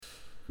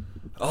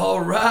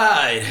All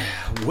right,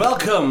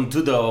 welcome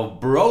to the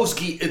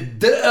Broski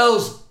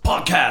Deals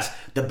podcast,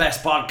 the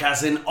best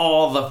podcast in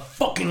all the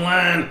fucking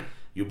land.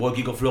 Your boy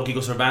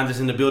Kiko Cervantes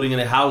in the building in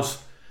the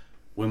house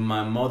with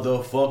my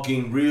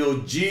motherfucking real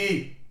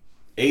G,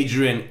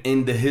 Adrian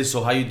in the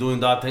hizzle. How you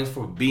doing, dog? Thanks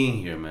for being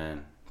here,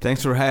 man.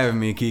 Thanks for having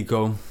me,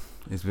 Kiko.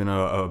 It's been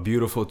a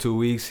beautiful 2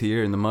 weeks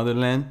here in the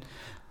motherland.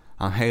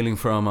 I'm hailing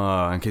from,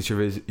 in case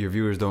your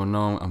viewers don't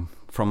know, I'm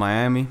from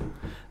Miami.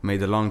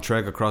 Made the long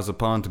trek across the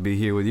pond to be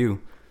here with you.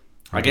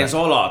 Against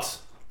all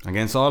odds.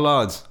 Against all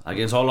odds.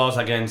 Against all odds,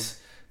 against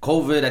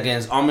COVID,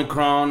 against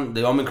Omicron,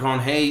 the Omicron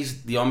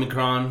haze, the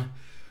Omicron...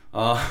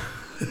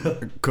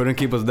 Couldn't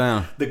keep us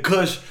down. The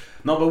Kush.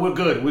 No, but we're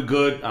good. We're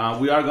good.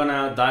 We are going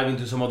to dive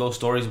into some of those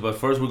stories, but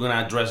first we're going to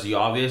address the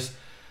obvious.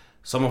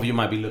 Some of you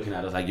might be looking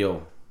at us like,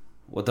 yo,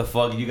 what the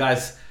fuck? You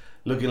guys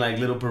looking like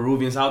little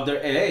Peruvians out there?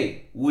 And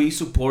hey, we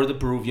support the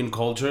Peruvian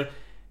culture,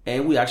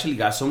 and we actually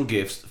got some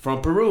gifts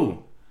from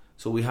Peru.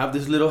 So we have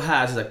these little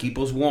hats that keep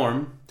us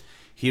warm.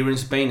 Here in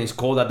Spain, it's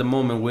cold at the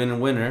moment,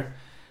 winter.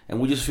 And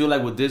we just feel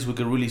like with this, we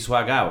could really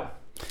swag out.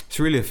 It's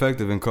really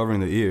effective in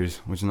covering the ears,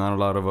 which not a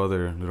lot of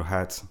other little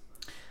hats.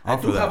 I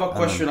do have a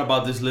question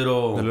about this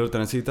little... The little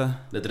trencita?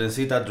 The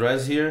trencita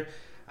dress here.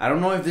 I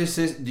don't know if this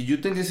is... Do you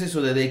think this is so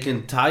that they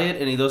can tie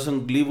it and it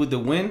doesn't leave with the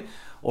wind?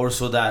 Or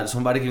so that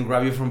somebody can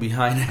grab you from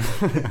behind?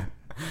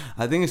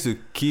 I think it's to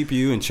keep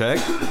you in check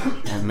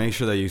and make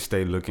sure that you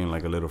stay looking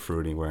like a little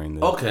fruity wearing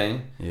this.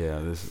 Okay. Yeah,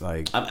 this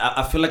like...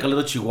 I feel like a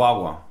little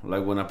chihuahua.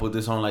 Like when I put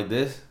this on like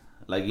this.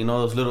 Like, you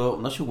know, those little...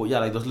 Not chihuahua. Yeah,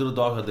 like those little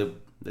dogs that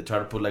they try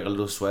to put like a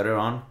little sweater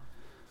on.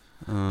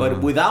 But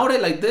without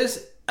it like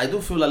this, I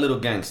do feel a little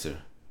gangster.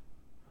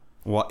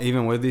 What,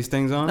 even with these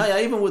things on? No,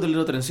 yeah, even with the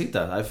little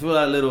trencita. I feel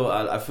a little...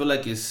 I feel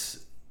like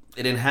it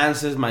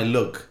enhances my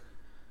look.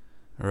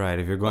 Right,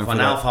 if you're going for an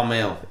alpha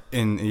male.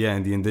 In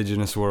the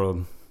indigenous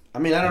world. I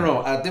mean, I don't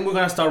know. I think we're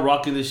going to start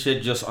rocking this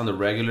shit just on the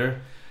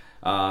regular.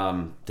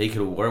 Take it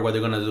to work. What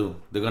they're going to do?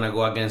 They're going to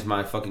go against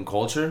my fucking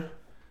culture.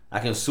 I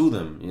can sue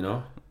them, you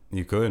know?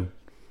 You could.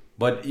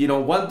 But, you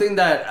know, one thing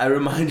that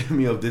reminded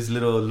me of this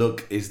little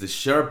look is the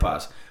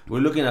Sherpas.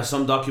 We're looking at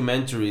some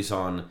documentaries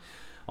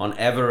on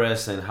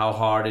Everest and how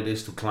hard it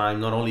is to climb.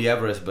 Not only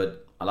Everest,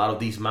 but a lot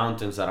of these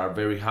mountains that are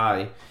very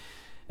high.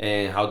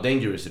 And how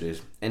dangerous it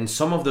is. And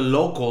some of the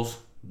locals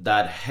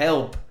that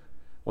help...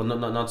 Well,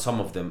 not some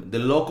of them. The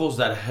locals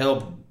that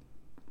help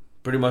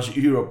pretty much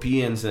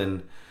Europeans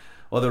and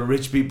other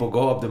rich people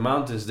go up the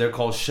mountains, they're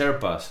called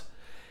Sherpas.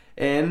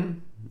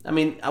 And, I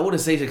mean, I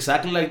wouldn't say it's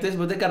exactly like this,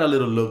 but they got a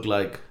little look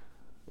like,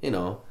 you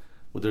know,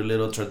 with their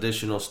little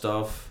traditional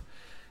stuff.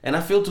 And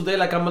I feel today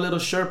like I'm a little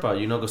Sherpa,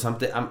 you know, because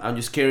I'm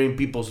just carrying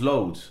people's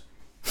loads.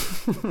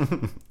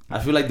 I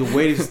feel like the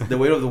weight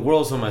of the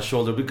world's on my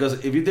shoulder,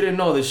 because if you didn't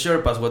know, the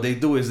Sherpas, what they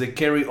do is they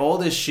carry all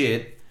this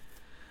shit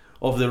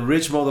of the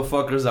rich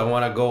motherfuckers that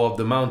want to go up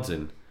the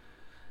mountain.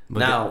 But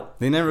now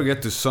they never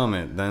get to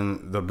summit.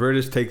 Then the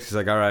British takes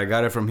like, all right, I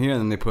got it from here,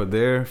 and then they put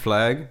their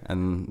flag,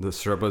 and the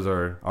Sherpas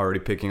are already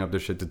picking up their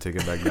shit to take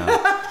it back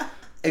down.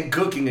 And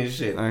cooking and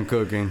shit. And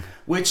cooking.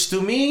 Which to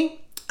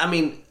me, I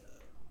mean,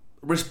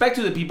 respect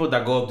to the people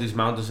that go up these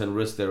mountains and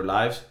risk their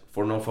lives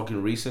for no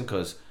fucking reason,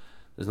 because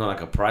there's not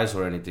like a prize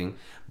or anything.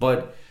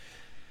 But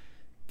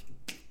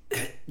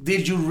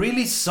did you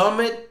really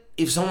summit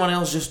if someone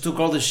else just took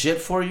all the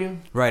shit for you?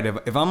 Right.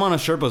 If I'm on a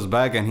Sherpa's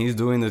back and he's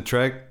doing the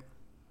trek,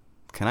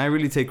 can I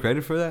really take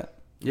credit for that?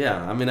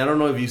 Yeah. I mean, I don't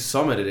know if you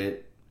summited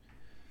it.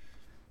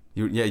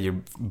 Your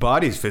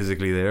body's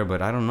physically there,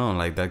 but I don't know.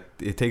 Like that,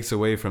 it takes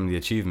away from the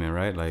achievement,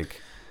 right?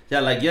 Like. Yeah.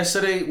 Like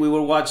yesterday, we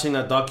were watching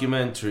a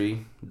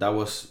documentary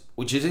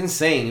which is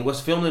insane. It was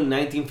filmed in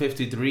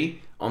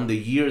 1953 on the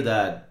year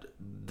that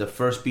the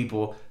first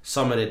people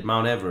summited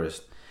Mount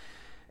Everest,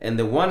 and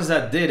the ones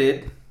that did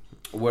it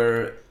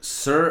were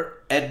Sir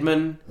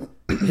Edmund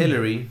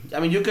Hillary. I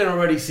mean, you can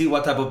already see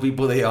what type of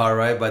people they are,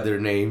 right, by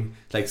their name.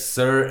 Like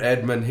Sir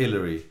Edmund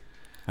Hillary.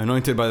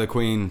 Anointed by the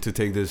Queen to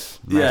take this.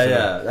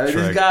 Yeah. I mean,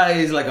 this guy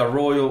is like a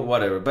royal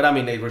whatever. But I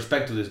mean,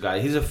 respect to this guy.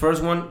 He's the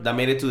first one that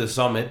made it to the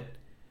summit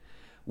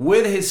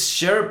with his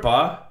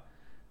Sherpa,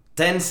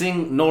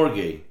 Tenzing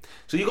Norgay.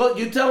 So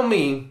you tell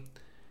me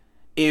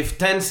if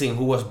Tenzing,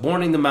 who was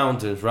born in the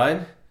mountains,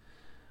 right,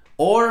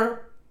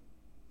 or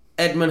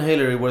Edmund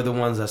Hillary were the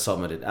ones that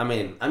summited. I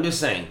mean, I'm just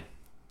saying.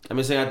 I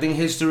think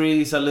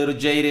history is a little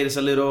jaded. It's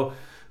a little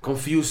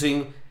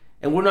confusing.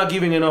 And we're not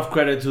giving enough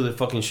credit to the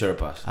fucking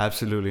Sherpas.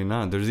 Absolutely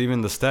not. There's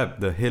even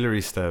the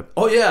Hillary step.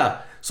 Oh,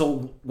 yeah.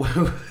 So,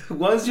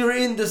 once you're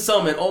in the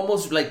summit,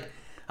 almost like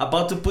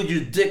about to put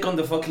your dick on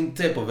the fucking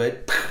tip of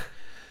it,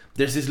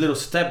 there's this little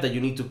step that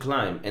you need to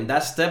climb. And that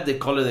step, they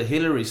call it the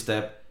Hillary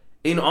step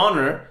in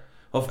honor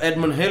of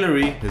Edmund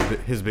Hillary,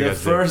 his big the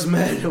ass first dick.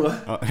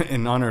 man.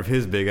 In honor of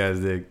his big ass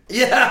dick.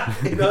 Yeah,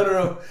 in honor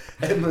of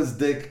Edmund's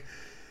dick.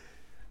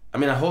 I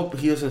mean, I hope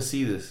he doesn't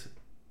see this.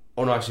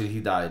 Oh no, actually, he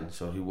died,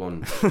 so he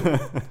won't.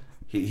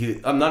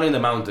 I'm not in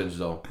the mountains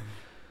though.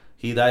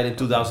 He died in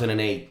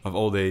 2008. Of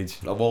old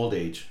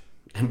age.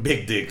 And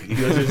big dick.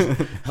 He was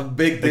just a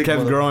big dick. It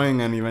kept growing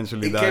and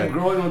eventually died. It kept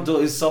growing until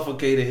it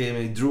suffocated him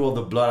and he drew all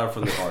the blood out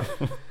from the heart.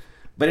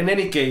 But in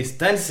any case,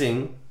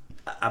 Tenzing,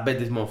 I bet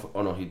this motherfucker...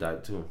 Oh no, he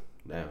died too.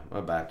 Damn,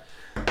 my bad.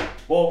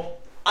 Well,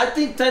 I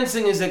think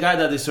Tenzing is the guy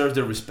that deserves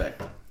the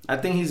respect. I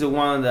think he's the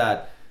one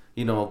that,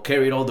 you know,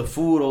 carried all the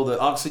food, all the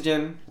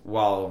oxygen,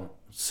 while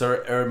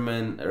Sir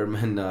Edmund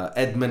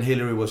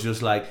Hillary was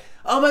just like,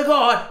 oh my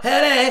God,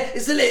 hey,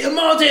 it's the little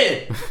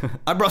Martin.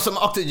 I brought some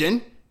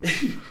oxygen.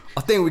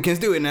 I think we can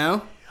do it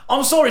now.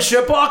 I'm sorry,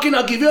 Sherpa, I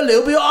cannot give you a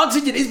little bit of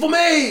oxygen. It's for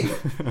me.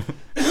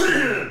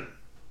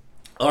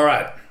 All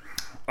right.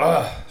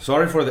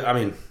 Sorry for the... I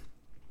mean,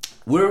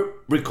 we're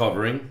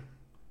recovering.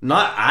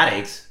 Not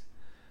addicts.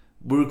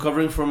 We're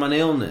recovering from an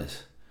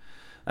illness.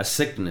 A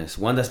sickness.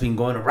 One that's been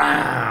going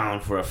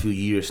around for a few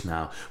years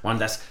now. One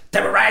that's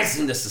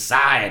terrorizing the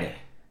society.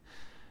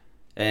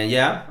 And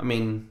yeah, I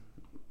mean...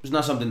 It's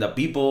not something that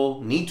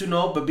people need to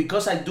know, but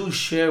because I do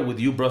share with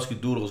you, Brosky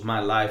Doodles, my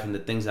life and the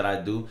things that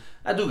I do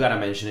gotta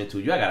mention it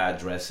to you. I gotta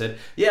address it.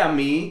 Yeah,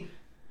 me,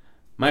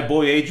 my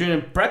boy Adrian,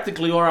 and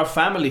practically all our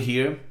family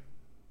here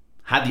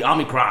had the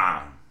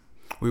Omicron.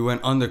 We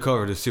went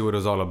undercover to see what it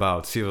was all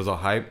about, see if it was all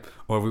hype,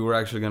 or if we were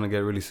actually gonna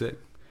get really sick.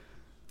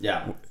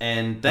 Yeah,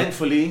 and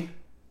thankfully,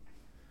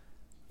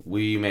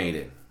 we made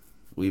it.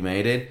 We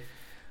made it.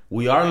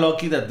 We are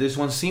lucky that this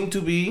one seemed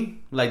to be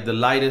like the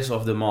lightest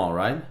of them all,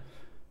 right?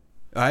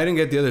 I didn't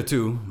get the other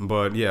two,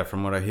 but yeah,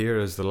 from what I hear,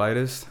 is the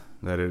lightest.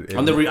 That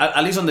on the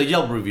at least on the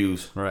Yelp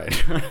reviews, right?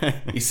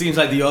 It seems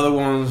like the other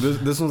ones.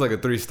 This one's like a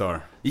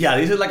 3-star. Yeah,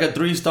 this is like a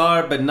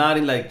 3-star, but not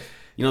in like,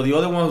 you know, the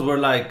other ones were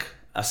like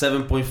a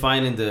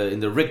 7.5 in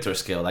the Richter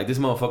scale. Like these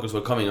motherfuckers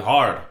were coming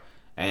hard,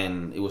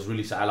 and it was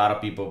really sad. A lot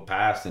of people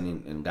passed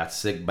and got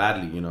sick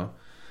badly, you know.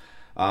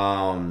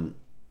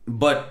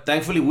 But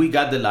thankfully we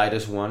got the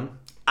lightest one.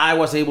 I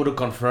was able to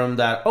confirm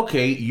that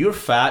okay, you're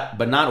fat,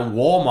 but not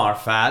Walmart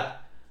fat.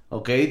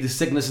 Okay, the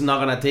sickness is not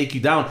gonna take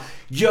you down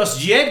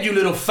just yet, you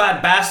little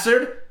fat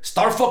bastard.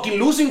 Start fucking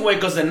losing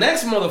weight, cause the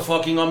next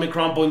motherfucking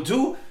Omicron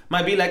 .2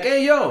 might be like,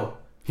 hey yo.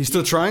 He's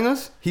still trying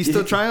us? He's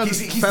still trying us?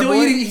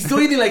 He's still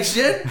eating like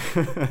shit?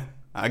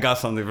 I got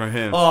something from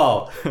him.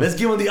 Oh, let's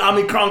give him the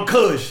Omicron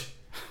Kush.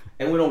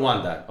 And we don't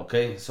want that,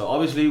 okay? So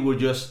obviously we're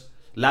just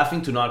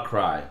laughing to not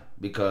cry,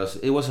 because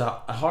it was a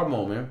hard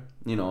moment,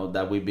 you know,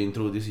 that we've been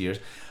through these years.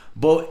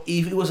 But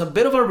if it was a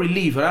bit of a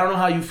relief, and I don't know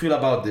how you feel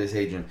about this,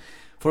 Adrian.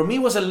 For me, it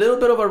was a little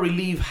bit of a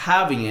relief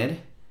having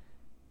it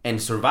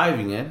and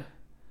surviving it,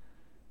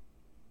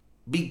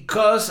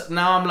 because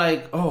now I'm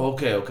like, oh,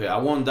 okay, I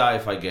won't die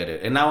if I get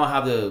it, and now I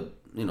have the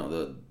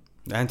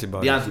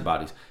antibodies. The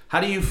antibodies.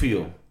 How do you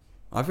feel?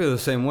 I feel the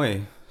same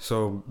way.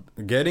 So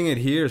getting it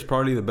here is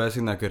probably the best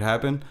thing that could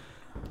happen,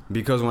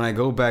 because when I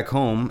go back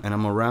home and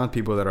I'm around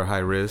people that are high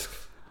risk,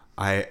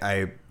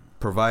 I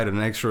provide an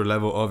extra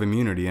level of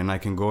immunity, and I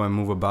can go and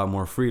move about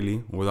more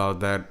freely without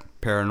that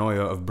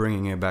paranoia of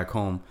bringing it back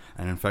home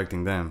and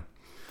infecting them.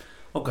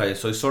 Okay,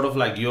 so it's sort of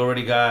like you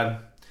already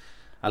got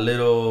a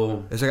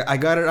little... It's like I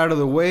got it out of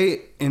the way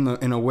in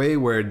a way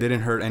where it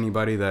didn't hurt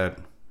anybody that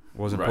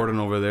was important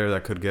over there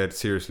that could get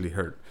seriously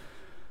hurt.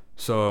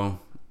 So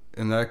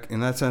in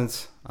that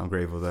sense, I'm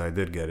grateful that I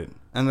did get it,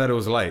 and that it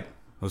was light.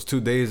 It was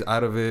 2 days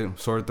out of it,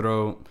 sore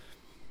throat,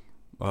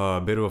 a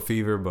bit of a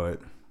fever,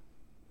 but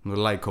a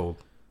light cold.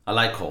 A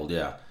light cold,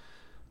 yeah.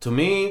 To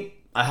me,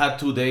 I had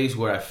 2 days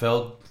where I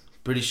felt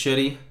pretty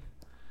shitty.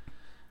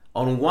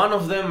 On one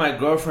of them, my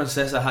girlfriend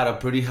says I had a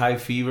pretty high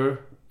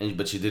fever,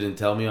 but she didn't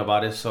tell me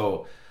about it.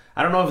 So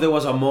I don't know if there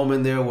was a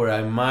moment there where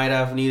I might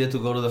have needed to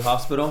go to the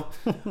hospital,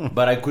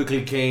 but I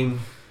quickly came,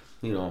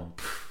 you know,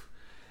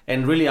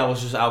 and really I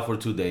was just out for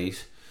 2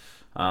 days,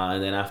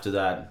 and then after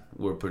that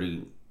I was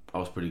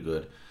pretty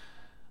good.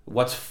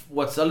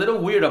 What's a little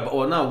weird about,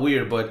 well, not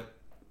weird, but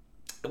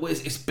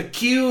it's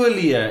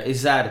peculiar,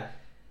 is that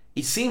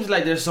it seems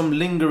like there's some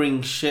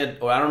lingering shit,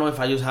 or I don't know if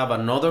I just have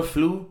another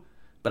flu,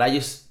 but I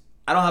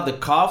don't have the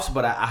coughs,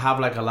 but I have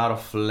like a lot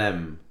of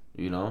phlegm,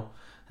 you know?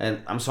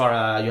 And I'm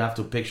sorry, you have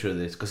to picture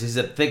this, because it's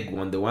a thick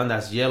one, the one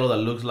that's yellow that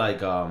looks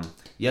like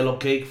yellow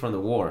cake from the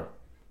war.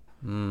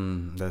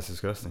 That's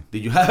disgusting.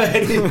 Did you have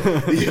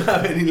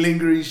any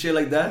lingering shit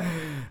like that?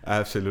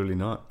 Absolutely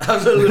not.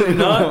 Absolutely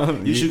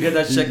not? You should get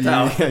that checked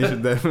out. Yeah, you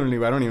should definitely.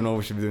 I don't even know if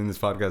we should be doing this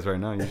podcast right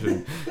now. You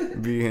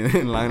should be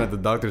in line at the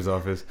doctor's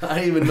office. I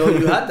didn't even know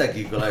you had that,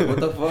 Kiko. Like, what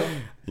the fuck?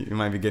 You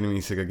might be getting me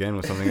sick again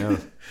with something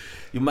else.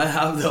 You might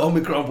have the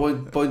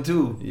Omicron point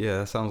 2. Yeah,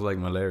 that sounds like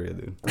malaria,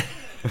 dude.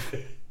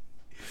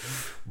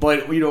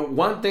 But, you know,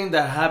 one thing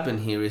that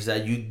happened here is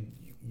that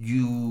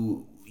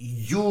you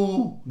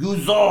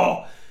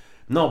saw...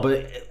 No,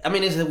 but I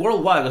mean, it's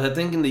worldwide, because I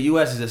think in the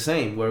US it's the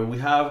same, where we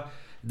have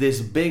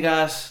this big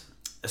ass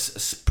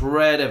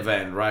spread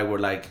event, right? Where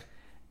like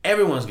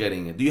everyone's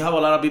getting it. Do you have a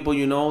lot of people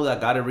you know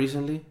that got it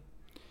recently?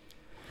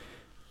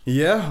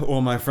 Yeah,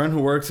 well, my friend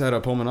who works at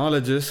a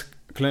pulmonologist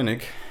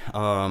clinic,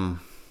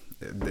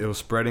 it was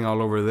spreading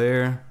all over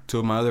there. 2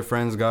 of my other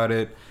friends got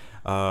it.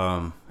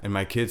 In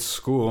my kid's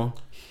school,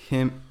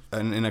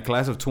 in a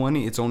class of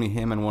 20, it's only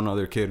him and one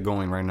other kid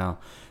going right now,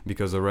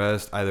 because the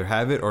rest either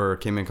have it or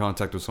came in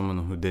contact with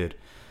someone who did.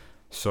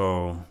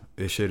 So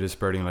this shit is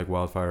spreading like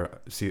wildfire.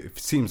 It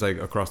seems like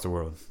across the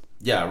world.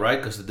 Yeah,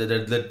 right. Because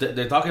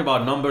they're talking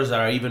about numbers that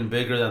are even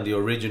bigger than the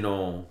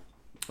original,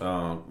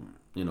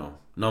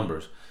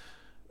 numbers.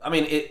 I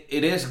mean,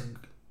 it is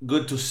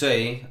good to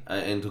say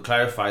and to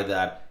clarify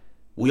that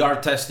we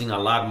are testing a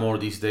lot more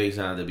these days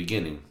than at the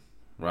beginning,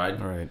 right?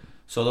 Right.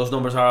 So those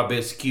numbers are a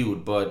bit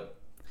skewed, but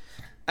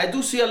I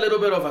do see a little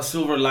bit of a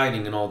silver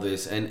lining in all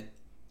this. And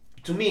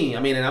to me, I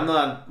mean, and I'm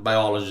not a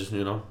biologist,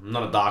 I'm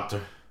not a doctor,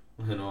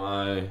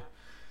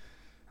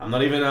 I'm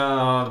not even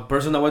a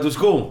person that went to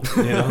school,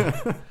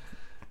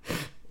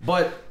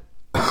 But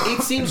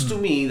it seems to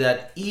me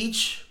that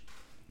each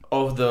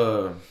of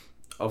the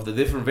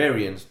different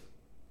variants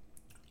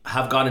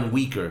have gotten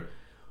weaker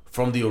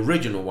from the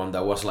original one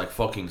that was like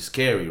fucking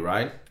scary,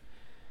 right?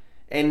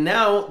 And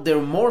now they're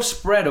more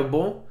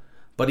spreadable,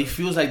 but it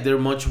feels like they're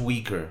much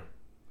weaker.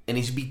 And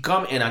it's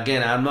become, and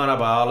again, I'm not a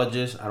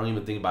biologist. I don't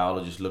even think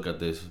biologists look at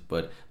this,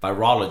 but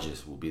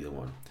virologists will be the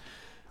one.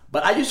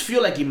 But I just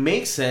feel like it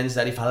makes sense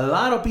that if a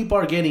lot of people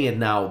are getting it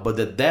now, but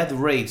the death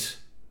rates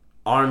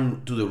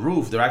aren't to the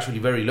roof, they're actually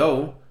very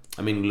low.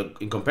 I mean,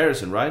 look, in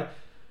comparison, right?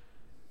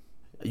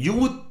 You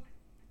would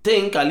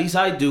think, at least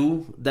I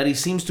do, that it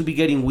seems to be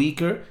getting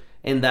weaker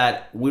and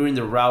that we're in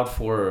the route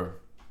for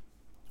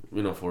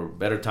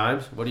better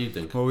times. What do you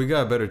think? Well, we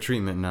got better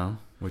treatment now,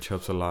 which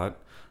helps a lot.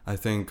 I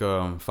think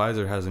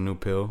Pfizer has a new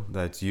pill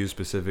that's used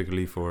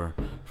specifically for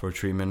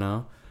treatment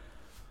now.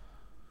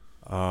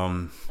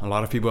 A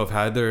lot of people have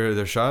had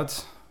their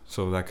shots,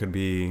 so that could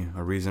be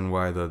a reason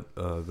why the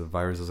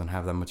virus doesn't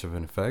have that much of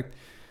an effect.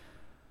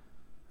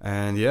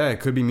 And yeah, it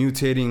could be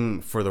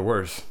mutating for the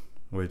worse,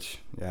 which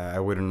I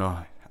wouldn't know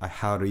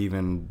how to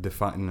even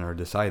define or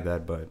decide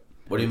that. But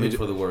what do you mean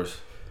for the worse?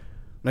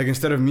 Like,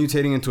 instead of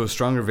mutating into a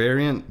stronger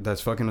variant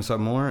that's fucking us up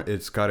more,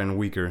 it's gotten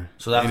weaker.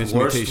 So that's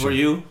worse mutation. For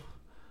you?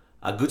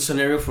 A good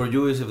scenario for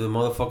you is if the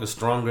motherfucker's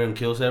stronger and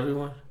kills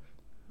everyone?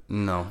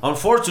 No.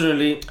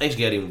 Unfortunately, it's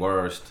getting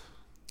worse.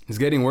 It's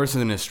getting worse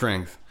than its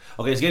strength.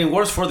 Okay, it's getting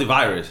worse for the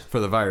virus. For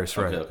the virus,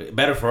 right. Okay.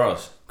 Better for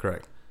us.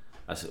 Correct.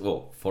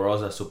 For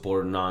us that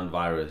support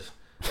non-virus.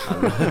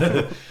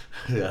 Sometimes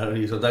you don't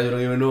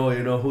even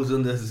know, who's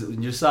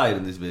on your side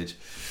in this bitch.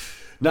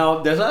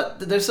 Now,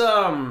 there's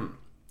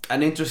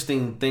an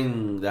interesting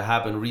thing that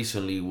happened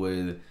recently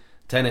with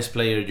tennis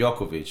player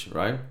Djokovic,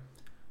 right?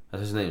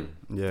 That's his name.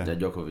 Yeah.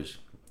 Djokovic.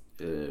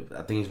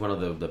 I think he's one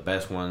of the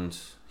best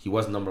ones. He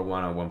was number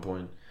one at one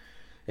point.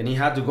 And he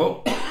had to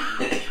go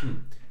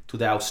to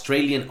the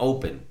Australian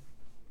Open.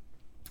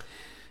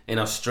 And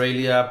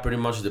Australia pretty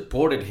much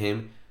deported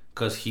him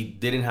because he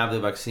didn't have the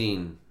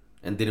vaccine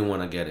and didn't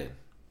want to get it.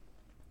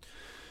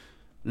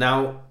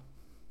 Now,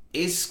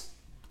 it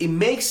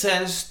makes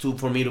sense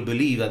for me to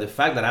believe that the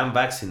fact that I'm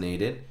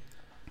vaccinated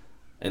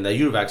and that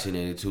you're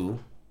vaccinated too,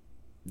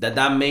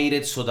 that made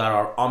it so that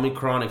our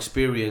Omicron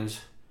experience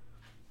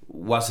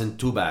wasn't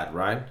too bad,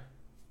 right?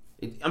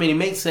 It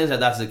makes sense that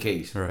that's the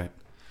case. Right.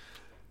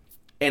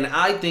 And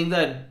I think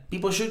that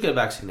people should get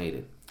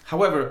vaccinated.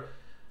 However,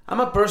 I'm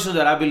a person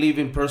that I believe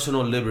in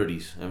personal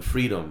liberties and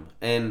freedom.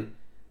 And,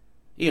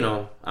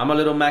 I'm a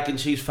little mac and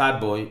cheese fat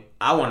boy.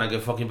 I want to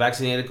get fucking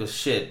vaccinated because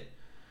shit.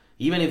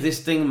 Even if this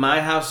thing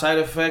might have side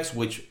effects,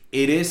 which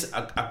it is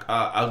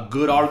a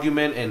good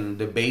argument and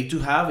debate to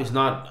have, it's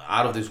not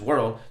out of this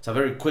world. It's a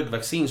very quick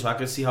vaccine, so I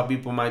can see how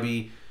people might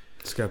be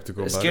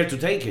skeptical, scared to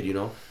take it,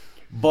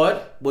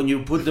 But when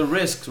you put the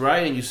risks,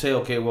 right, and you say,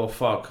 okay, well,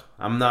 fuck,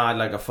 I'm not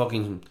like a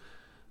fucking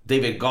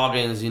David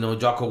Goggins,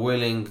 Jocko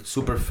Willing,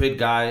 super fit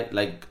guy.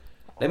 Like,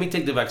 let me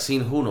take the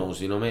vaccine, who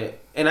knows,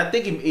 And I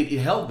think it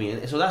helped me,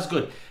 and so that's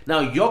good.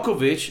 Now,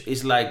 Djokovic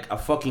is like a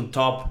fucking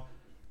top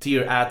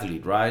tier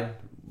athlete, right?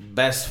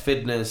 Best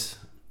fitness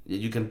that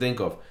you can think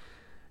of.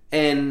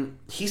 And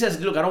he says,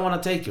 look, I don't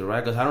want to take it,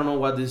 right? Because I don't know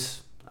what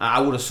this...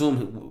 I would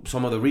assume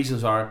some of the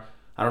reasons are,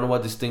 I don't know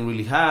what this thing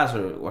really has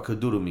or what could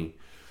do to me.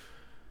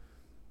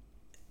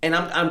 And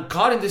I'm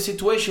caught in this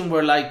situation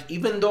where, like,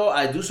 even though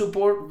I do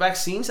support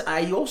vaccines,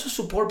 I also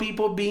support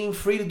people being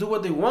free to do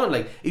what they want.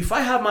 Like, if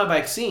I have my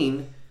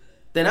vaccine,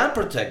 then I'm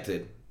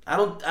protected.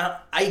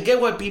 I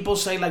get why people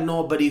say, like,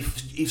 no, but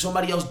if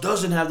somebody else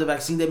doesn't have the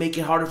vaccine, they make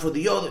it harder for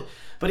the other.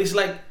 But it's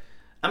like,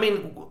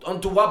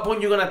 to what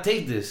point you're gonna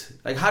take this?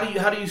 Like, how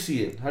do you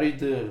see it? How do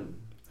you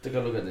take a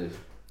look at this?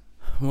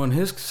 Well, in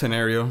his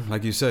scenario,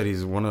 like you said,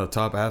 he's one of the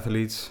top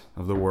athletes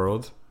of the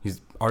world.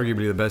 He's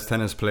arguably the best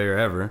tennis player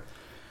ever.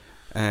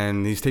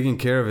 And he's taking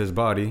care of his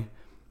body.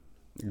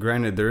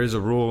 Granted, there is a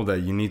rule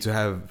that you need to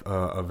have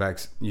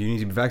you need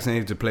to be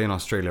vaccinated to play in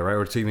Australia, right?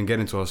 Or to even get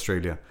into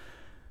Australia.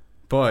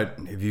 But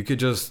if you could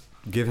just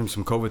give him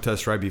some COVID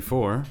tests right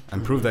before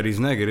and prove that he's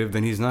negative,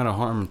 then he's not a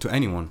harm to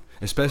anyone.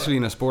 Especially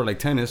in a sport like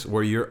tennis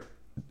where you're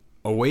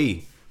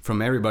away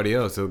from everybody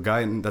else. The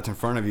guy that's in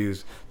front of you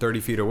is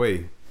 30 feet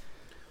away.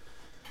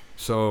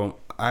 So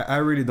I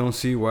really don't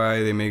see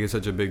why they make it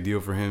such a big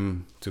deal for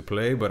him to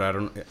play, but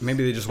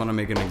maybe they just want to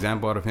make an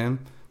example out of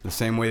him, the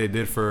same way they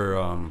did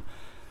for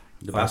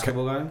The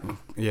basketball guy?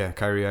 Yeah,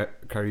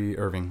 Kyrie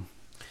Irving.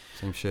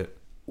 Same shit.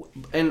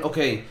 And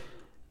okay,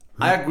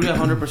 I agree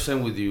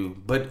 100% with you,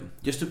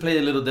 but just to play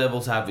the little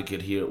devil's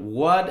advocate here,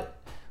 what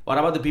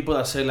about the people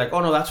that say like, oh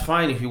no, that's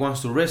fine if he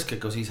wants to risk it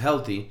because he's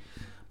healthy,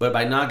 but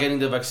by not getting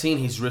the vaccine,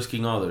 he's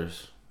risking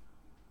others?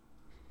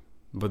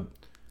 But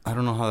I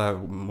don't know how that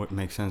would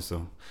make sense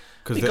though,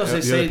 because they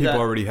the say other people that,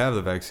 already have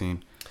the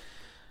vaccine.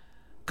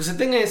 Because the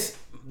thing is,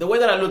 the way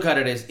that I look at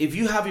it is, if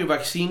you have your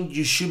vaccine,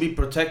 you should be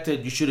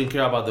protected. You shouldn't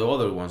care about the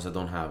other ones that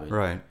don't have it.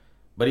 Right.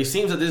 But it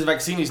seems that this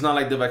vaccine is not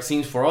like the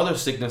vaccines for other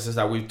sicknesses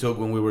that we took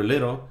when we were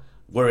little,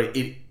 where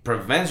it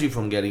prevents you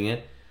from getting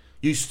it.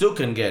 You still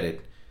can get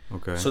it.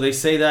 Okay. So they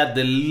say that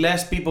the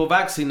less people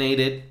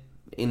vaccinated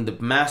in the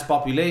mass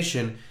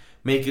population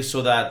make it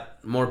so that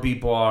more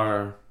people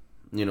are,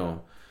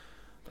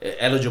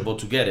 eligible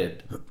to get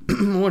it.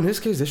 Well, in his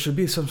case, there should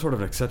be some sort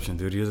of an exception,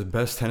 dude. He's the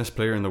best tennis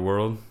player in the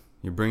world.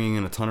 You're bringing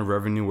in a ton of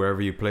revenue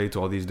wherever you play to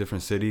all these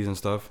different cities and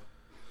stuff.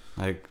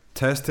 Like,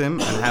 test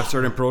him and have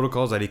certain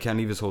protocols that he can't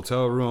leave his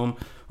hotel room,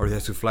 or he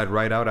has to fly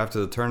right out after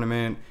the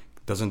tournament,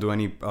 doesn't do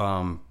any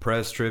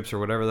press trips or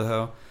whatever the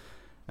hell,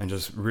 and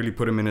just really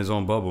put him in his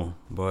own bubble.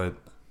 But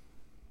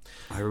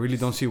I really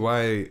don't see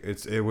why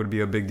it would be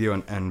a big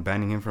deal, and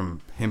banning him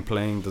from him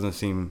playing doesn't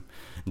seem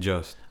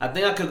just. I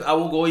think I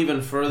will go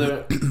even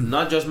further,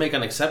 not just make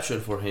an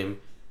exception for him.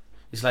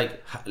 It's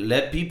like,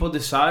 let people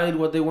decide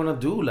what they want to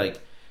do.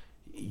 Like,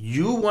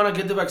 you want to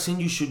get the vaccine,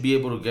 you should be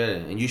able to get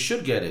it, and you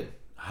should get it.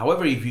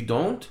 However, if you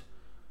don't,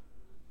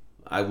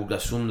 I would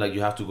assume like you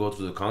have to go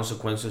through the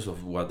consequences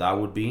of what that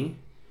would be.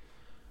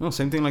 No,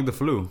 same thing like the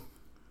flu.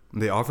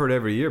 They offer it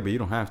every year, but you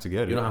don't have to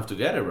get it. You don't have to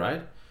get it,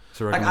 right? It's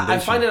a recommendation. I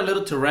find it a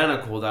little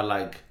tyrannical that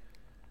like,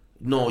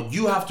 no,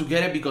 you have to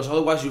get it because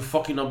otherwise you're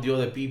fucking up the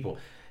other people.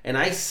 And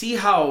I see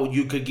how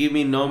you could give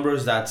me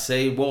numbers that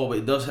say, well,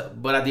 it does,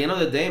 but at the end of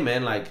the day,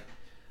 man, like,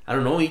 I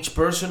don't know, each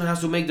person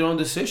has to make their own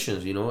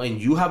decisions, and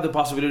you have the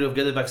possibility of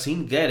getting the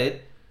vaccine, get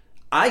it.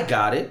 I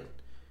got it,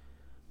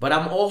 but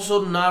I'm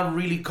also not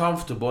really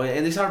comfortable.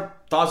 And these are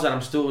thoughts that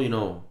I'm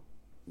still,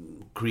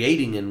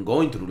 creating and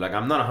going through. Like,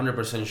 I'm not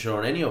 100% sure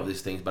on any of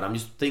these things, but I'm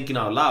just thinking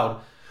out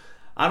loud.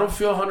 I don't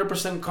feel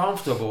 100%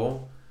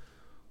 comfortable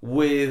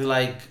with,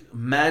 like,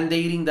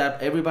 mandating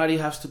that everybody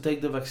has to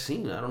take the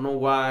vaccine. I don't know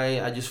why.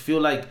 I just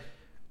feel like,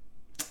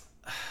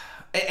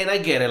 and I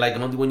get it, like,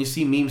 when you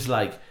see memes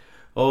like,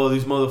 oh,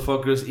 these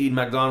motherfuckers eat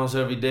McDonald's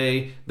every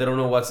day, they don't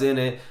know what's in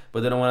it,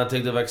 but they don't want to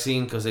take the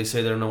vaccine because they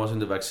say they don't know what's in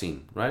the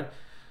vaccine, right?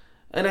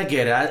 And I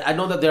get it. I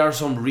know that there are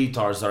some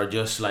retards that are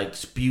just like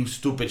spew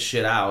stupid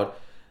shit out,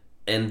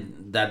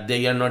 and that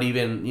they are not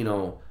even,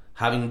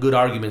 having good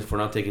arguments for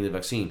not taking the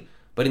vaccine.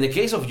 But in the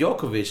case of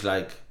Djokovic,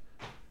 like,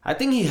 I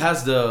think he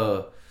has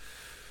I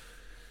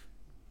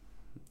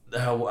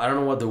don't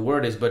know what the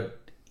word is, but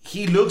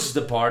he looks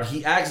the part,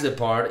 he acts the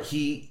part,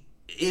 he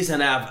is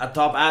a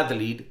top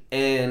athlete,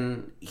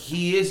 and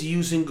he is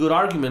using good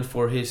argument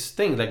for his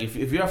thing. Like, if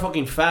you're a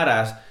fucking fat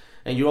ass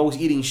and you're always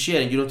eating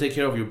shit and you don't take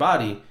care of your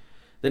body,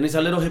 then it's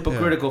a little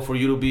hypocritical for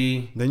you to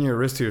be. Then you're a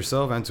risk to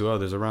yourself and to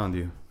others around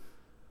you.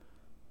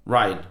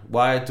 Right.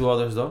 Why to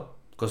others though?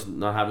 Because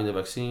not having the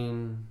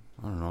vaccine.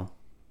 I don't know.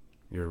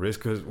 You're a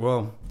risk because,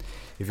 well,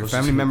 if your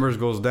family members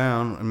goes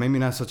down, maybe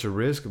not such a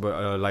risk, but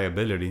a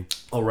liability.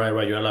 Oh,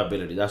 right. You're a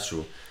liability. That's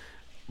true.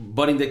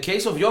 But in the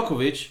case of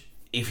Djokovic,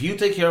 if you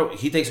take care,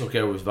 he takes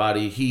care of his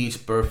body. He's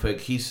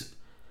perfect.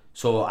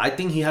 So I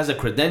think he has the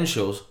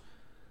credentials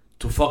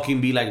to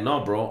fucking be like,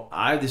 no, bro,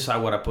 I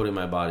decide what I put in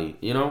my body.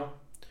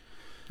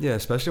 Yeah,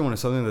 especially when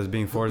it's something that's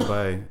being forced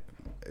by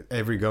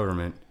every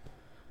government.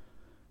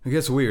 It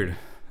gets weird,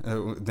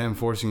 them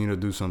forcing you to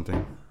do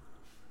something.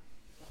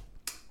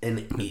 And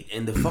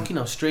the fucking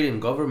Australian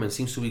government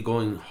seems to be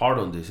going hard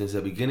on this since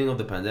the beginning of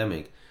the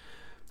pandemic,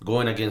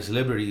 going against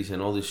liberties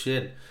and all this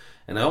shit.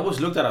 And I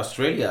always looked at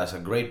Australia as a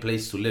great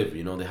place to live.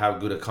 They have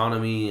good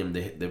economy and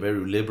they're very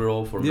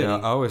liberal for many. Yeah,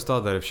 I always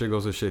thought that if shit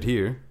goes to shit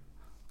here,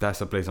 that's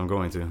the place I'm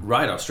going to.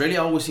 Right,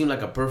 Australia always seemed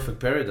like a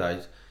perfect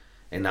paradise.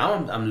 And now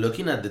I'm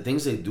looking at the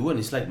things they do, and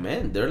it's like,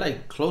 man, they're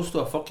like close to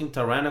a fucking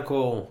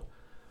tyrannical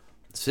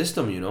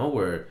system,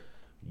 where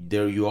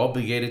you're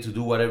obligated to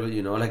do whatever,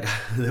 like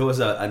there was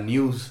a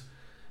news,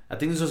 I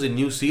think this was in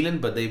New Zealand,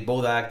 but they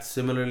both act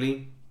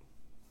similarly,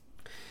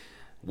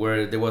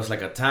 where there was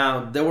like a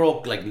town, they were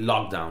all like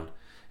locked down,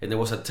 and there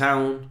was a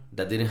town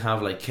that didn't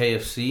have like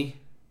KFC,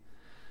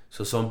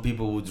 so some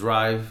people would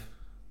drive,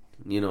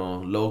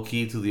 low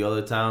key to the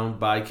other town,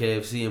 buy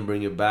KFC and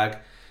bring it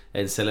back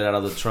and sell it out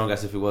of the trunk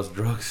as if it was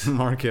drugs.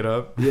 Mark it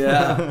up.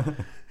 Yeah.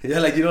 Yeah,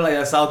 like, like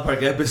a South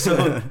Park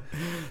episode.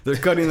 They're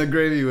cutting the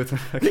gravy with...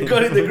 They're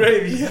cutting the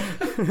gravy,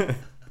 yeah.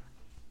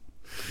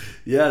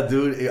 Yeah,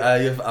 dude,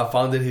 I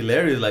found it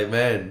hilarious. Like,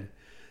 man,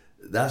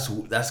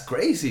 that's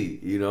crazy,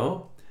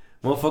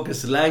 Motherfuckers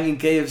slanging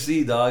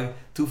KFC, dog.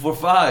 2 for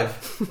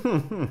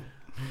 $5.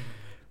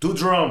 2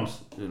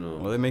 drums,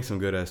 Well, they make some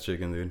good-ass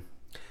chicken, dude.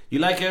 You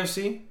like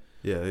KFC?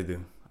 Yeah, they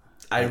do.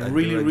 I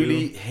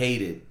really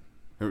hate it.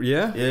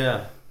 Yeah?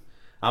 Yeah.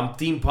 I'm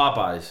Team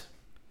Popeyes.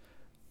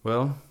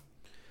 Well,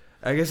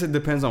 I guess it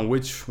depends on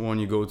which one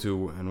you go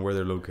to and where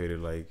they're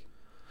located. Like,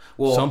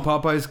 Well, some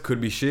Popeyes could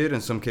be shit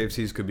and some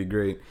KFCs could be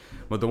great.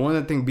 But the one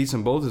I think beats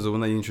them both is the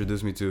one that you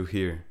introduced me to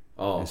here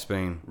in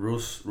Spain.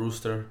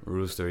 Rooster.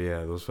 Rooster,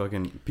 yeah. Those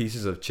fucking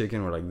pieces of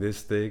chicken were like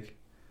this thick.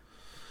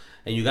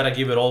 And you gotta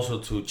give it also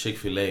to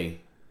Chick-Fil-A.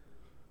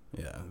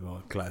 Yeah,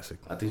 well, classic.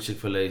 I think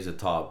Chick-Fil-A is the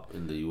top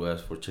in the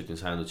U.S. for chicken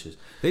sandwiches.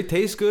 They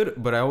taste good,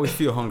 but I always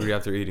feel hungry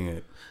after eating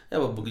it. Yeah,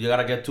 but you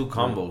gotta get 2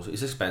 combos.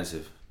 It's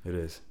expensive. It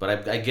is.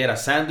 But I get a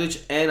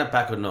sandwich and a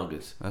pack of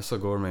nuggets. That's a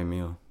gourmet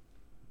meal.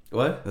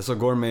 What? That's a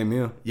gourmet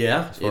meal.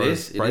 Yeah, it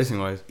is. Pricing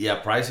wise. Yeah,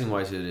 pricing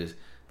wise it is.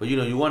 But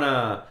you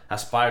wanna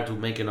aspire to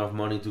make enough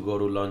money to go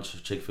to lunch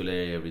at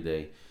Chick-Fil-A every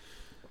day.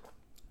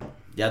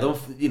 Yeah,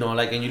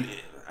 and you.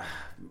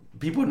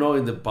 People know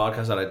in the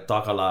podcast that I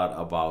talk a lot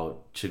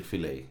about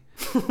Chick-Fil-A.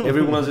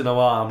 Every once in a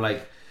while, I'm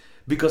like,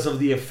 because of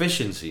the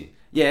efficiency.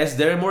 Yes,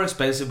 they're more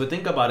expensive, but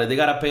think about it. They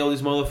gotta pay all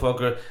these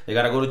motherfuckers. They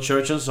gotta go to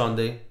church on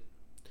Sunday.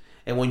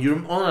 And when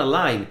you're on a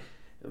line,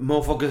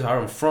 motherfuckers are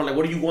in front. Like,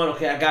 what do you want?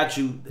 Okay, I got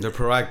you. They're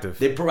proactive.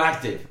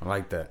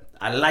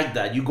 I like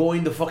that. You go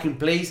in the fucking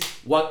place.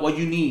 What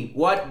you need?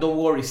 What? Don't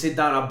worry. Sit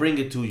down. I'll bring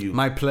it to you.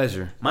 My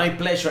pleasure.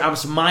 I'm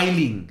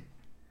smiling.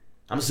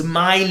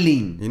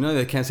 You know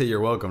they can't say you're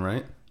welcome,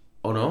 right?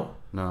 Oh no?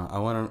 No, I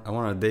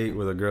want a date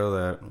with a girl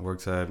that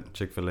works at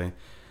Chick-fil-A,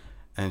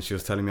 and she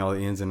was telling me all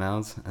the ins and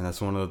outs, and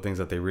that's one of the things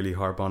that they really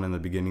harp on in the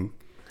beginning.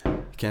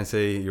 You can't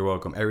say you're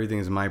welcome. Everything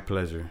is my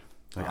pleasure.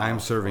 Like, I'm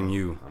serving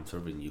you. I'm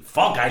serving you.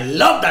 Fuck, I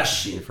love that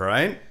shit.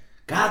 Right?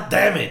 God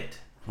damn it.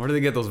 Where do they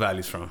get those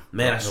values from?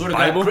 Man, I swear to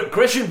God,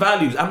 Christian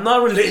values. I'm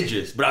not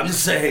religious, but I'm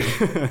just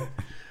saying.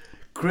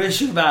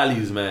 Christian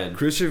values, man.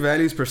 Christian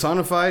values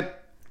personified,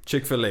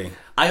 Chick-fil-A.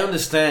 I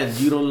understand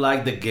you don't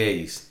like the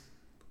gays.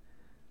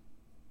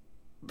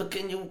 But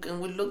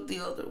can we look the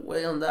other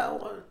way on that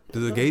one? Do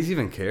the gays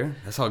even care?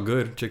 That's how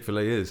good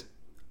Chick-fil-A is.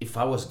 If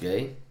I was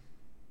gay,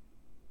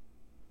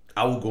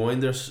 I would go in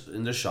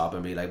their shop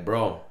and be like,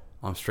 bro,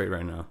 I'm straight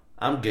right now.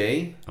 I'm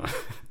gay.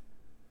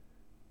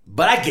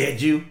 But I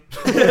get you.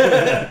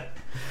 I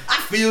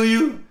feel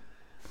you.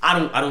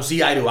 I don't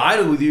see eye to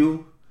eye with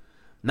you.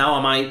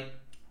 Now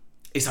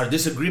is our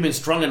disagreement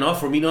strong enough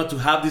for me not to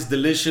have this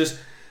delicious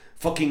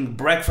fucking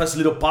breakfast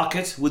little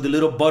pockets with the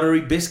little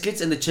buttery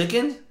biscuits and the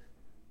chicken?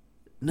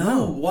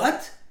 No,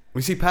 what?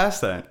 We see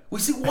past that.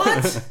 We see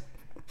what?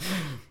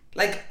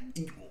 Like,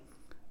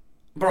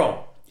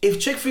 bro, if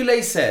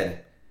Chick-fil-A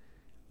said,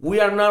 we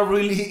are not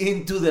really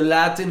into the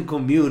Latin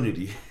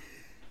community,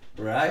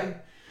 right?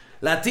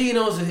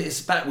 Latinos,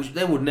 Hispanic, which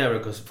they would never,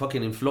 because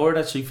fucking in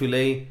Florida,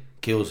 Chick-fil-A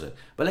kills it.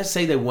 But let's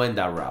say they went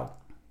that route.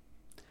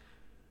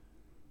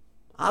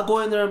 I'll go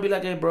in there and be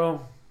like, hey,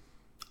 bro.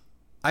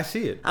 I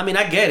see it. I mean,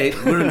 I get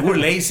it. We're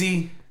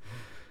lazy.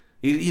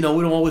 We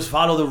don't always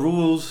follow the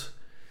rules.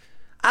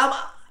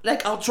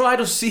 I'll try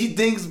to see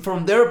things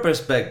from their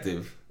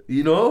perspective.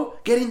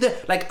 Get in there.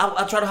 Like,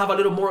 I'll try to have a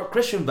little more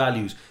Christian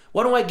values.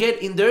 Why don't I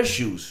get in their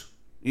shoes?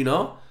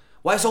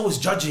 Why is always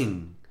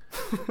judging?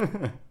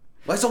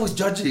 Why is always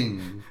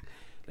judging?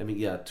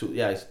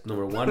 It's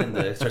number 1 in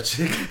the extra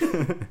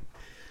chicken.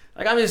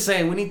 Like, I'm just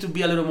saying, we need to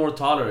be a little more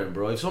tolerant,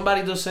 bro. If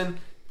somebody doesn't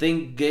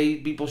think gay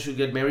people should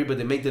get married, but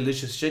they make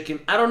delicious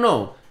chicken, I don't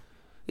know.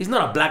 It's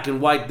not a black and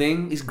white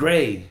thing. It's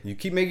gray. You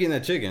keep making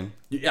that chicken.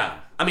 Yeah.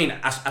 I mean,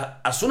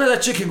 as soon as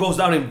that chicken goes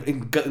down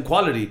in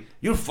quality,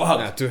 you're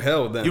fucked. Yeah, to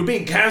hell with them. You're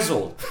being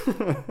canceled.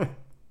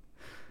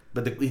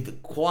 But if the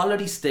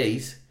quality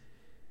stays...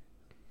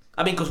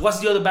 I mean, because what's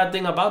the other bad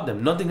thing about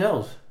them? Nothing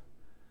else.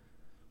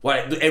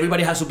 Why?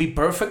 Everybody has to be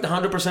perfect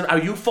 100%? Are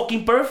you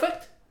fucking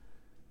perfect?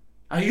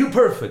 Are you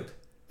perfect?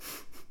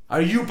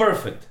 Are you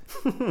perfect?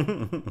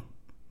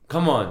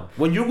 Come on.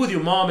 When you're with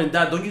your mom and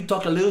dad, don't you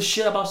talk a little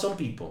shit about some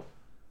people?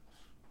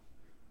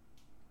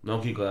 No,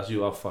 Kiko, that's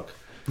you. Oh, fuck.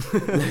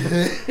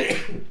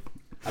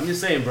 I'm just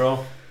saying,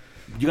 bro.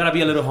 You gotta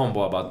be a little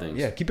humble about things.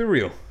 Yeah, keep it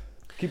real.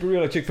 Keep it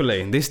real like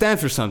Chick-fil-A. They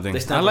stand for something.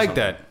 I like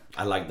that.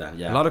 I like that,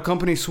 yeah. A lot of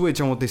companies switch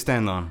on what they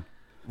stand on.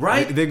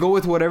 Right? They go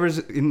with whatever's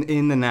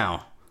in the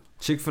now.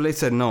 Chick-fil-A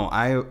said, no,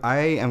 I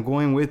am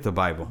going with the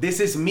Bible.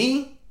 This is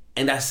me,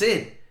 and that's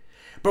it.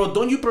 Bro,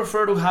 don't you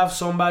prefer to have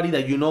somebody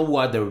that you know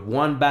what their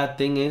one bad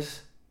thing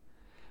is?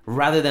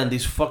 Rather than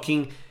these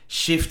fucking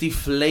shifty,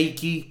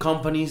 flaky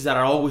companies that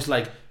are always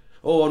like,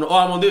 oh, no,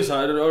 I'm on this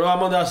side, or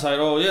I'm on that side,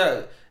 oh,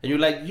 yeah. And you're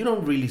like, you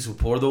don't really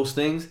support those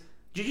things.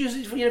 You're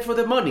just for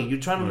the money. You're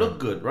trying to look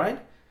good, right?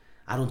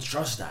 I don't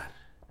trust that.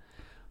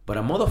 But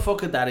a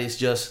motherfucker that is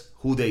just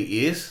who they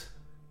is,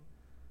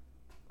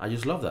 I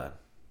just love that.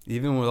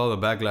 Even with all the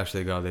backlash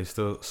they got, they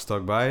still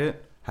stuck by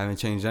it. Haven't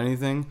changed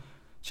anything.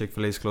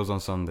 Chick-fil-A's closed on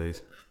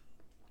Sundays.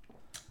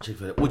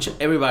 Chick-fil-A, which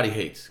everybody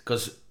hates.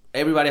 Because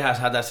everybody has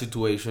had that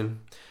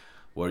situation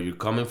where you're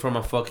coming from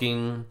a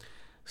fucking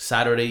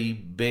Saturday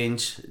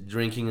binge,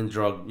 drinking and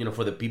drug,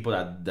 for the people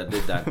that did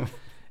that.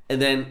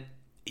 And then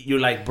you're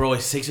like, bro,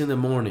 it's 6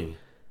 a.m.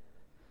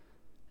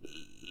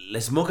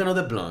 Let's smoke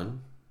another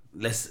blunt.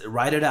 Let's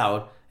ride it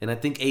out. And I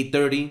think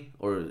 8:30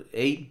 or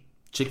 8,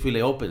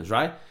 Chick-fil-A opens,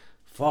 right?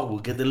 Fuck, we'll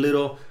get the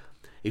little...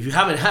 if you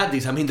haven't had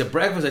these, I mean, the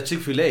breakfast at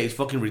Chick-Fil-A is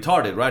fucking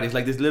retarded, right? It's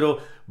like this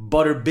little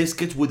butter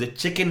biscuits with the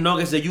chicken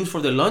nuggets they use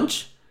for the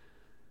lunch,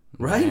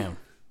 right? Damn.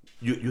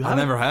 You I've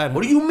never had.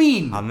 What do you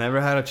mean? I've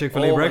never had a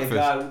Chick-Fil-A breakfast.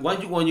 My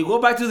God. When you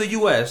go back to the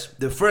U.S.,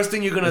 the first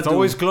thing you're gonna do... It's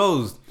always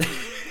closed.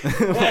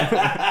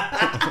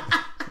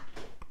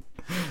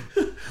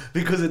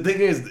 Because the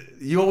thing is,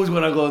 you always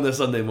want to go on the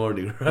Sunday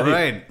morning, right?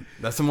 Right.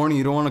 That's the morning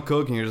you don't want to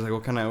cook, and you're just like,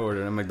 what can I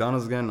order? And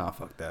McDonald's again? Nah,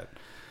 fuck that.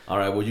 All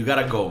right, well, you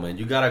gotta go, man.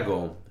 You gotta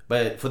go.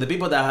 But for the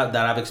people that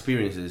have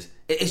experiences,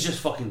 it's just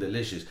fucking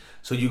delicious.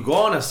 So you go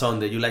on a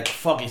Sunday, you're like,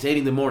 fuck, it's 8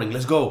 in the morning,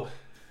 let's go.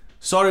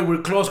 Sorry,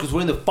 we're closed because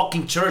we're in the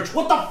fucking church.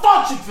 What the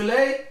fuck,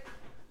 Chick-Fil-A?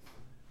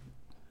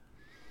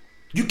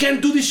 You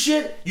can't do this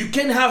shit? You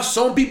can't have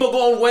some people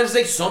go on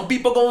Wednesday, some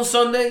people go on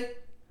Sunday?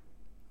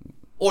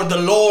 Or the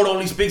Lord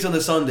only speaks on the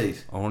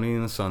Sundays? Only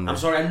on the Sunday. I'm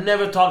sorry, I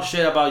never talk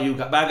shit about you.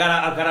 But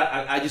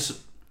I just...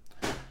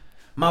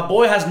 My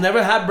boy has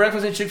never had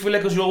breakfast in Chick-fil-A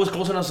because you always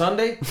close on a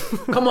Sunday?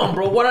 Come on,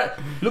 bro.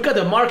 Look at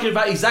the market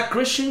value. Is that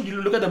Christian?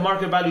 You look at the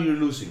market value you're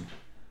losing.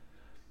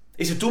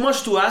 Is it too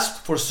much to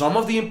ask for some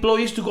of the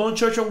employees to go in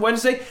church on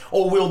Wednesday?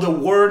 Or will the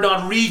word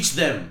not reach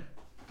them?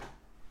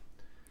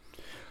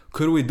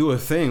 Could we do a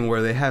thing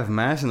where they have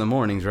mass in the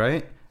mornings,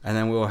 right? And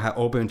then we'll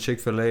open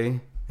Chick-fil-A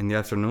in the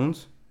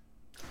afternoons?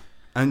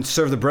 And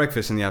serve the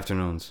breakfast in the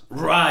afternoons.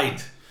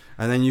 Right.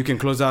 And then you can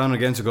close down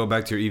again to go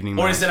back to your evening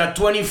Or mass. is it a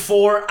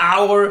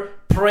 24-hour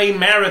pray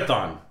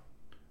marathon?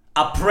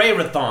 A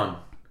pray-rathon?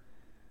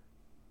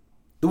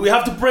 Do we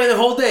have to pray the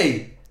whole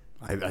day?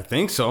 I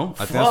think so.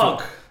 I think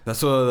Fuck.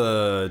 that's what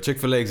the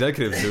Chick-fil-A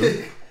executives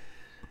do.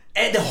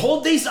 And the whole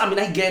days, I mean,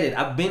 I get it.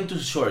 I've been to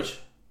church.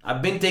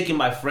 I've been taking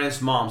my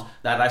friends' moms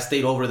that I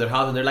stayed over at their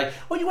house, and they're like,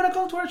 "Oh, you want to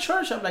go to our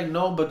church?" I'm like,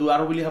 "No, but dude, I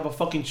don't really have a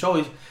fucking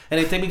choice."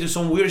 And they take me to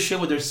some weird shit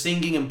where they're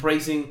singing and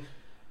praising,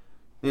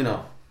 you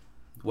know,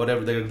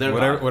 whatever they're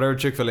whatever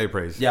Chick-fil-A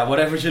praise. Yeah,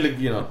 whatever shit,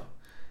 you know.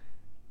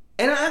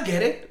 And I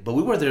get it, but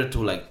we were there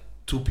till like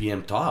 2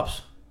 p.m.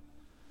 tops.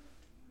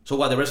 So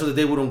what? The rest of the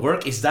day wouldn't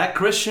work? Is that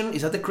Christian?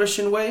 Is that the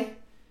Christian way?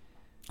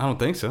 I don't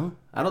think so.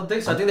 I don't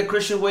think so. I think the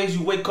Christian way is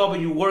you wake up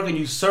and you work and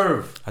you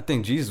serve. I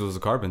think Jesus was a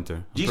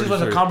carpenter. Jesus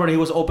was a carpenter. He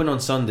was open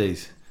on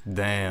Sundays.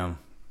 Damn.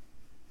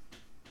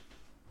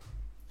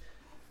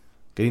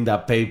 Getting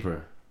that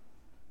paper.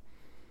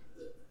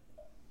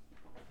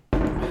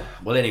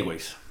 Well,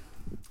 anyways,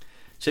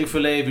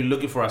 Chick-fil-A. If you're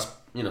looking for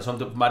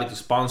somebody to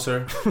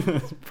sponsor,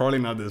 probably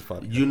not this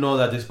podcast. You know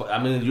that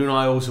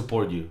I always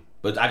support you.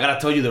 But I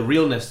gotta tell you the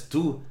realness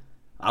too.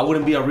 I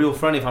wouldn't be a real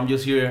friend if I'm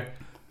just here,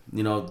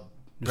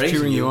 just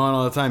cheering you on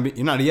all the time.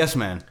 You're not a yes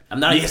man.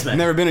 I'm not a yes man. I've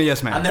never been a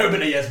yes man. I've never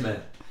been a yes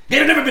man.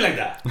 You've never been like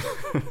that.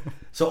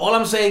 So all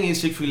I'm saying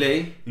is,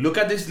 Chick-fil-A, look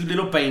at these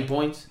little pain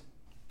points.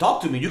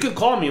 Talk to me. You can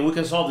call me and we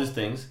can solve these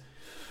things.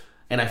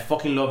 And I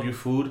fucking love your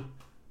food.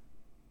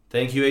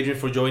 Thank you, Adrian,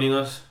 for joining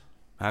us.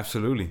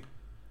 Absolutely.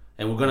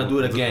 And we're gonna do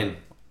it again.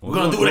 We're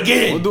gonna do it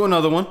again. We'll do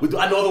another one. We'll do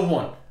another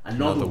one.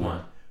 Another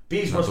one.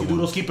 Peace, Rusty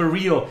Doodles. Keep it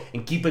real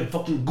and keep it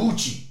fucking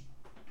Gucci.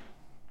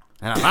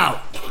 And I'm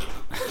out.